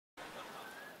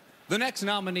The next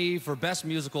nominee for Best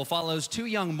Musical follows two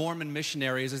young Mormon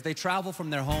missionaries as they travel from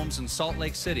their homes in Salt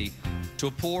Lake City to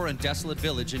a poor and desolate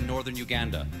village in northern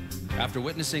Uganda. After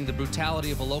witnessing the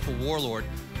brutality of a local warlord,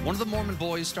 one of the Mormon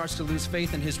boys starts to lose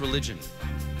faith in his religion.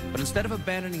 But instead of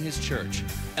abandoning his church,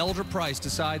 Elder Price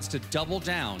decides to double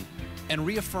down and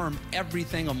reaffirm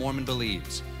everything a Mormon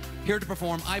believes. Here to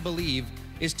perform I Believe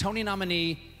is Tony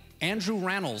nominee Andrew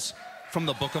Rannells from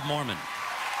the Book of Mormon.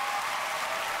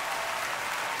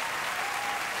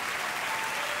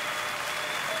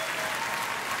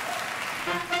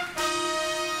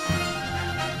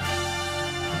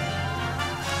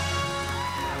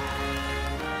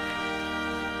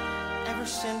 Ever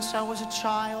since I was a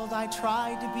child, I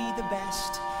tried to be the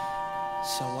best.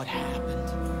 So what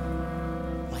happened?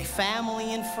 My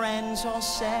family and friends all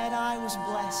said I was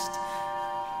blessed.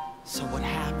 So what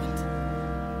happened?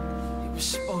 It was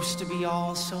supposed to be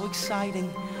all so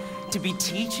exciting, to be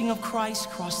teaching of Christ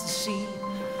across the sea.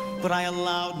 But I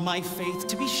allowed my faith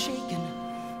to be shaken.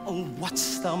 Oh,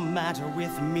 what's the matter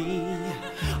with me?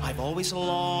 I've always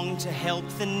longed to help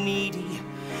the needy,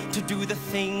 to do the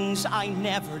things I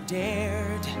never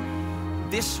dared.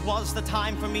 This was the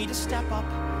time for me to step up.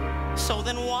 So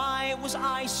then why was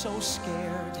I so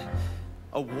scared?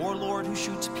 A warlord who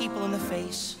shoots people in the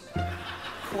face.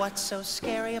 What's so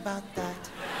scary about that?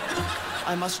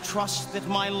 I must trust that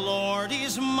my Lord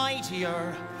is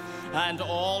mightier and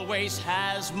always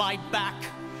has my back.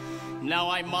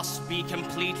 Now I must be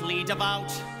completely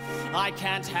devout. I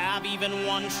can't have even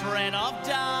one shred of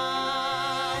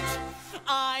doubt.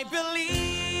 I believe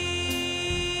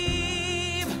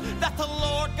that the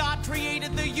Lord God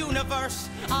created the universe.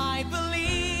 I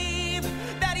believe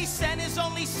that He sent His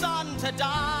only Son to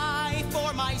die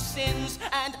for my sins.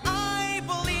 And I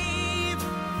believe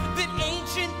that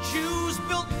ancient Jews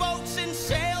built boats and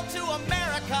sailed to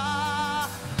America.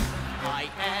 I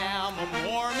am a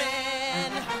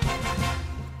Mormon,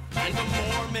 and a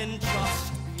Mormon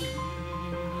just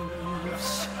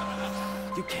believes.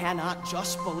 You cannot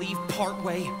just believe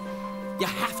partway. You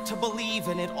have to believe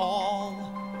in it all.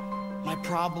 My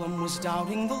problem was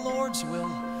doubting the Lord's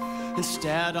will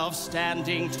instead of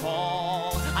standing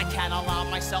tall. I can't allow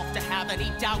myself to have any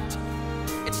doubt.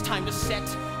 It's time to set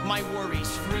my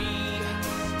worries free.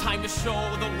 Time to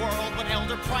show the world what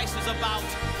Elder Price is about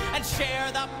and share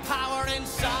the power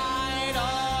inside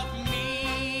of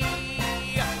me.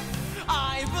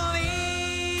 I believe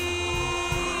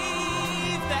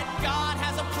that God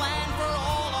has a plan for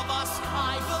all of us.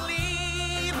 I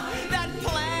believe that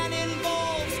plan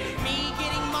involves me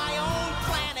getting my own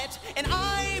planet. And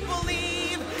I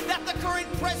believe that the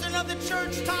current president of the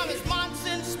church, Thomas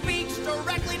Monson, speaks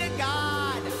directly to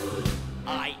God.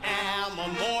 I am a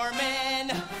Mormon,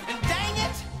 and dang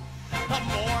it, a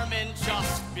Mormon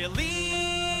just believes.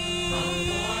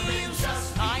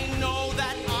 I know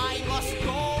that I must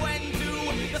go and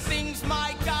do the things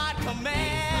my God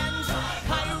commands.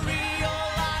 I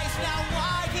realize now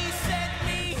why He sent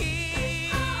me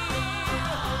here.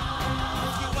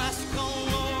 If you ask the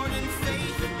Lord in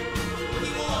faith, He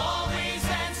will always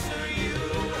answer you.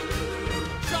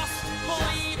 Just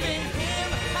believe in Him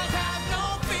and have no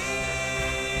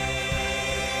fear.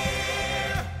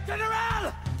 General!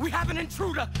 We have an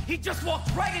intruder. He just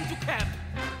walked right into camp.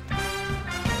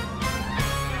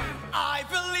 I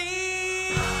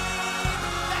believe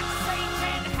that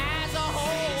Satan has a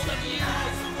hold of you.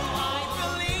 I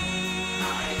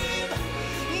believe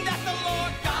that the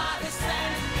Lord God has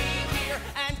sent me here.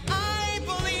 And I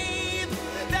believe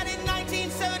that in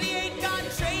 1978 God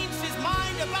changed His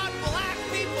mind about black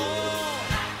people.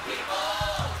 Black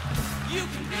people! You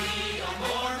can be a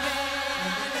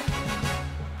Mormon.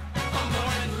 A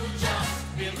Mormon who just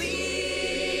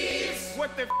believes.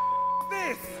 What the is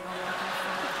this?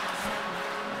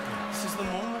 This is the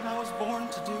moment I was born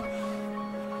to do.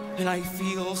 And I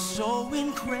feel so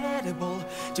incredible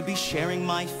to be sharing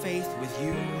my faith with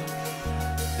you.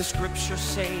 The scriptures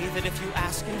say that if you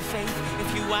ask in faith,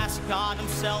 if you ask God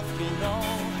Himself, you'll know.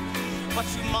 But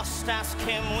you must ask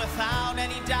Him without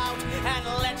any doubt and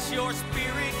let your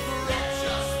spirit grow.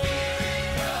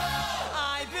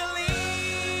 I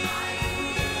believe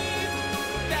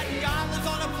that God lives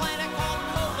on a planet called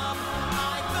Kolob.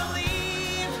 I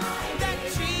believe that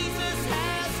Jesus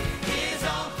has His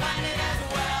own planet as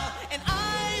well. And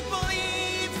I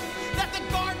believe that the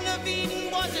Garden of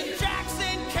Eden was in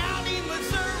Jackson County,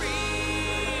 Missouri.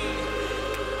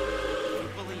 If you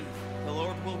believe, the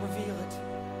Lord will reveal it.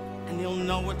 And you'll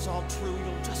know it's all true.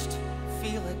 You'll just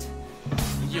feel it.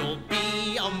 You'll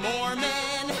be a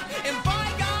Mormon, and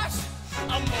by gosh,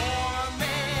 a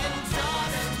Mormon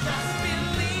just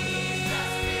believe.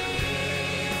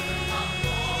 A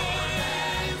Mormon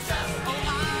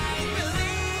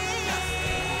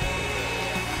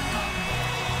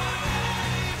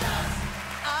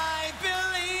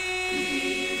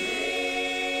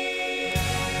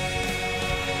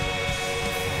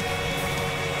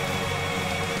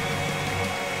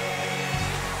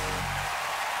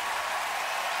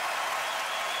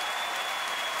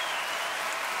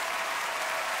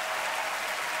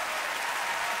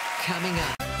Coming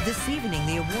up, this evening,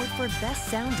 the award for Best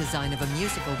Sound Design of a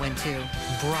Musical went to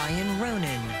Brian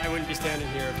Ronan. I wouldn't be standing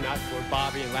here if not for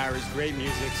Bobby and Larry's great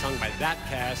music, sung by that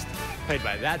cast, played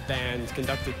by that band,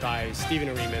 conducted by Stephen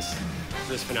Aremus.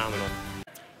 Just phenomenal.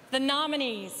 The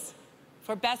nominees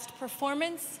for Best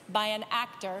Performance by an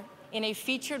Actor in a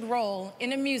Featured Role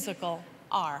in a Musical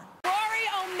are Rory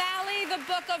O'Malley, The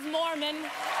Book of Mormon.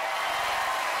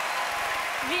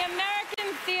 The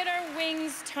American Theater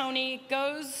Wings Tony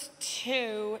goes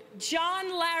to John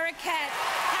Larroquette.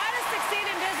 How to succeed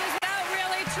in business without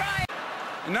really trying.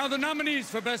 And now the nominees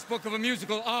for Best Book of a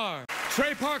Musical are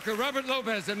Trey Parker, Robert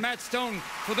Lopez, and Matt Stone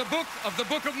for The Book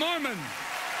of Mormon.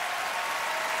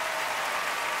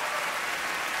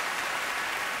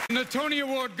 And the Tony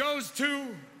Award goes to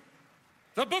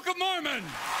The Book of Mormon.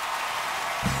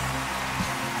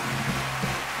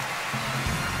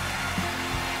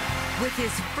 With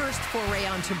his first foray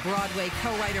onto Broadway,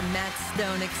 co-writer Matt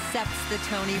Stone accepts the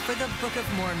Tony for The Book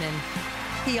of Mormon.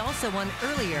 He also won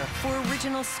earlier for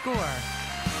original score.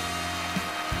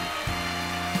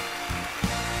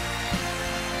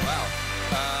 Wow.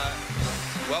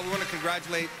 Well, we want to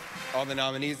congratulate all the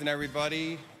nominees and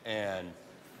everybody, and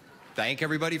thank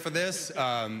everybody for this.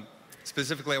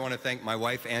 Specifically, I want to thank my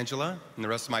wife, Angela, and the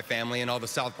rest of my family, and all the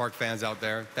South Park fans out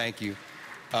there. Thank you.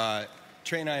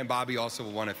 Trey and I and Bobby also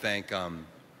want to thank Ann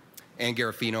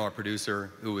Garofino, our producer,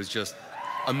 who was just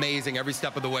amazing every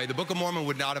step of the way. The Book of Mormon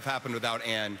would not have happened without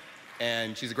Ann,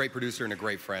 and she's a great producer and a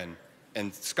great friend.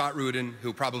 And Scott Rudin,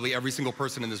 who probably every single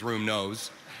person in this room knows,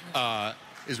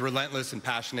 is relentless and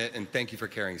passionate, and thank you for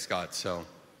caring, Scott. So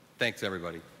thanks,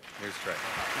 everybody. Here's Trey.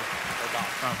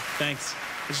 Oh, thanks.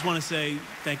 I just want to say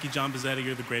thank you, John Bozzetti.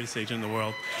 You're the greatest agent in the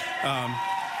world.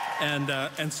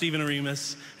 And Stephen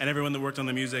Aremus and everyone that worked on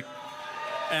the music.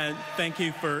 And thank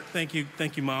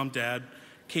you, Mom, Dad,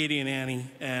 Katie and Annie,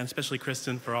 and especially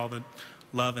Kristen for all the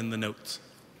love and the notes.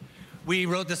 We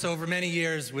wrote this over many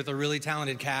years with a really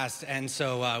talented cast, and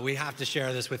so we have to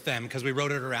share this with them because we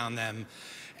wrote it around them.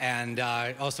 And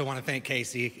I also want to thank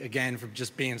Casey, again, for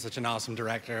just being such an awesome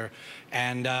director.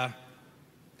 And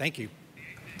thank you.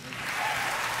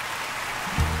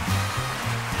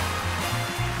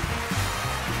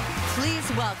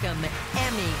 Please welcome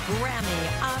Emmy,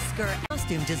 Grammy, Oscar.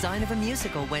 Costume design of a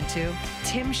musical went to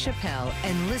Tim Chappelle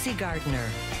and Lizzie Gardner.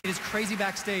 It is crazy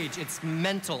backstage. It's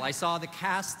mental. I saw the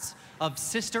casts of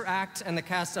Sister Act and the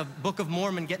cast of Book of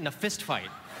Mormon get in a fist fight.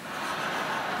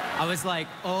 I was like,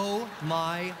 oh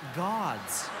my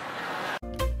gods.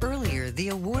 Earlier, the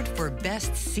award for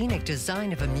Best Scenic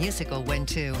Design of a Musical went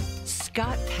to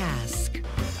Scott Pask.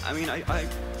 I mean, I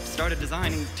started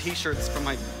designing T-shirts from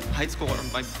my high school or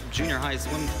my junior high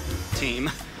swim team.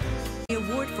 The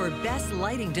award for Best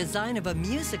Lighting Design of a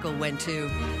Musical went to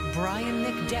Brian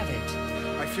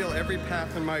McDevitt. I feel every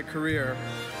path in my career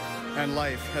and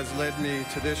life has led me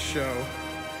to this show,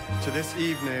 to this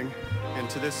evening, and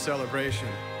to this celebration.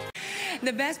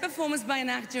 The best performance by an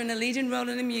actor in a leading role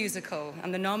in a musical,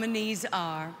 and the nominees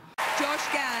are Josh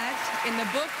Gad in The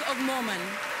Book of Mormon,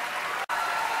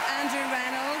 Andrew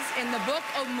Reynolds in The Book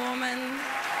of Mormon,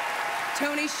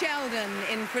 Tony Sheldon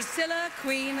in Priscilla,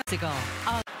 Queen.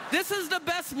 This is the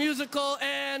best musical,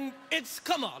 and it's,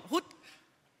 come on,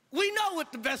 we know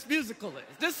what the best musical is.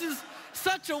 This is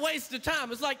such a waste of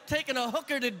time. It's like taking a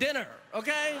hooker to dinner,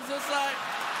 okay? It's just like,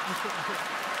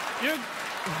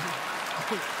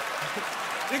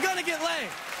 you're gonna get laid.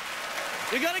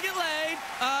 You're gonna get laid.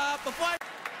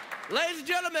 Ladies and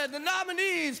gentlemen, the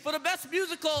nominees for the best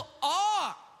musical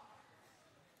are...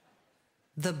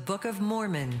 The Book of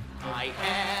Mormon. I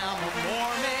am a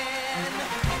Mormon,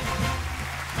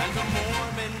 and the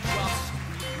Mormon trust.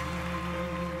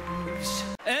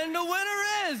 And the winner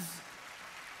is...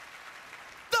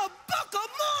 The Book of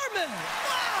Mormon!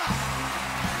 Wow!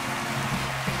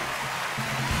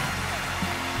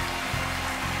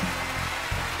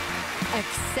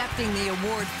 Accepting the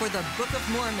award for The Book of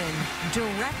Mormon,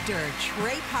 director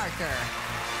Trey Parker.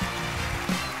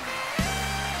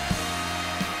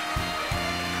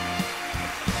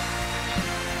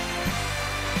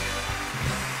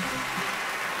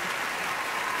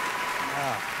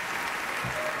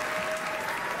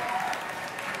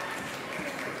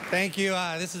 Thank you.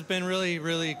 This has been really,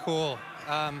 really cool.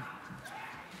 I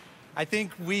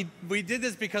think we did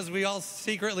this because we all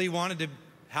secretly wanted to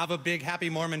have a big, happy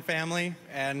Mormon family,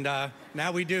 and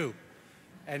now we do.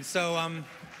 And so,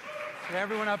 to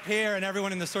everyone up here and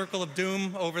everyone in the Circle of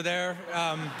Doom over there,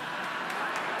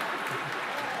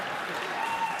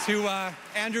 to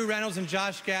Andrew Reynolds and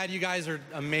Josh Gad, you guys are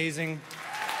amazing.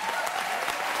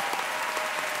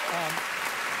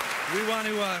 We want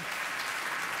to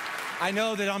I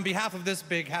know that on behalf of this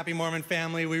big Happy Mormon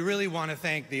family, we really want to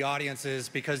thank the audiences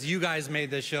because you guys made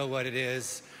this show what it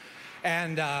is.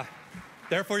 And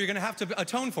therefore, you're going to have to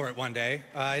atone for it one day.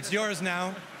 It's yours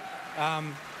now.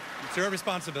 It's your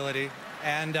responsibility.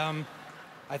 And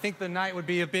I think the night would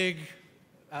be a big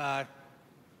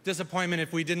disappointment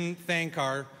if we didn't thank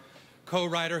our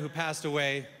co-writer who passed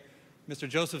away, Mr.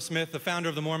 Joseph Smith, the founder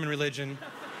of the Mormon religion.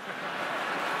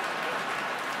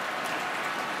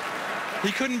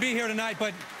 He couldn't be here tonight,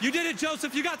 but you did it,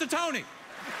 Joseph. You got the Tony.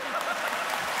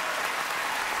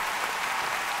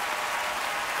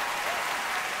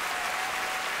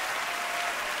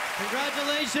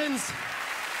 Congratulations.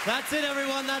 That's it,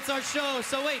 everyone. That's our show.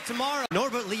 So wait, tomorrow,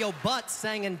 Norbert Leo Butts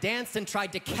sang and danced and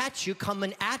tried to catch you,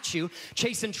 coming at you,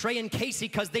 chasing Trey and Casey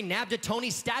because they nabbed a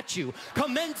Tony statue.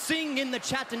 Commencing in the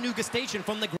Chattanooga station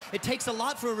from the... It takes a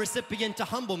lot for a recipient to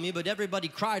humble me, but everybody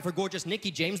cried for gorgeous Nikki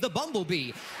James, the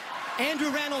bumblebee.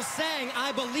 Andrew Rannells sang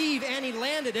I Believe, and he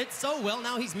landed it so well,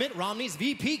 now he's Mitt Romney's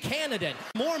VP candidate.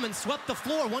 Mormon swept the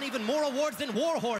floor, won even more awards than Warhorse.